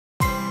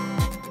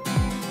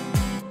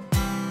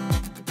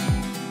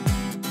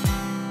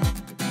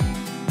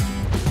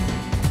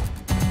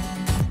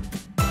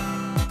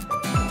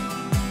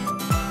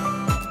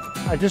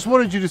I just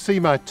wanted you to see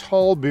my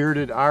tall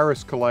bearded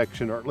iris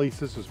collection, or at least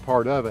this is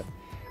part of it.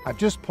 I've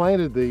just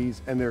planted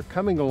these and they're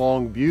coming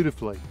along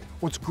beautifully.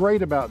 What's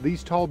great about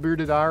these tall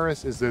bearded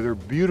iris is that they're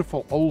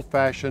beautiful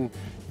old-fashioned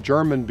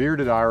German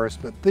bearded iris,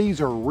 but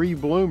these are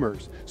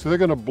rebloomers. So they're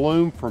gonna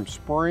bloom from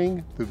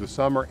spring through the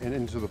summer and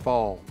into the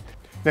fall.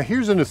 Now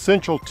here's an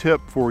essential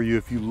tip for you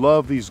if you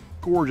love these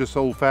gorgeous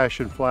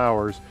old-fashioned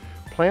flowers.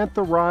 Plant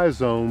the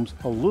rhizomes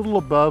a little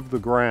above the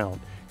ground.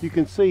 You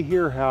can see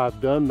here how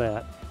I've done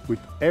that with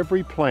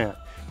every plant.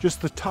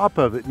 Just the top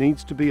of it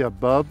needs to be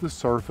above the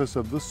surface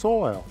of the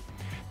soil.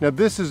 Now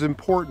this is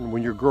important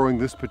when you're growing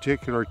this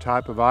particular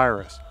type of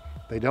iris.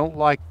 They don't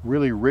like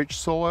really rich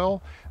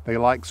soil. They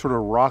like sort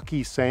of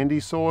rocky, sandy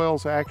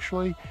soils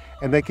actually,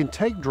 and they can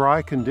take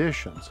dry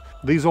conditions.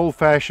 These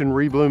old-fashioned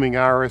reblooming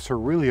iris are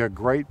really a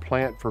great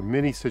plant for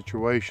many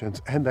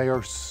situations, and they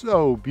are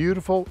so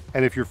beautiful.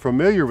 And if you're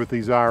familiar with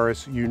these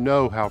iris, you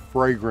know how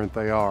fragrant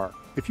they are.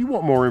 If you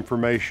want more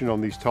information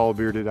on these tall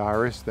bearded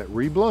iris that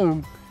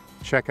rebloom,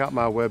 check out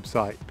my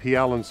website,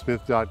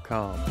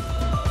 pallensmith.com.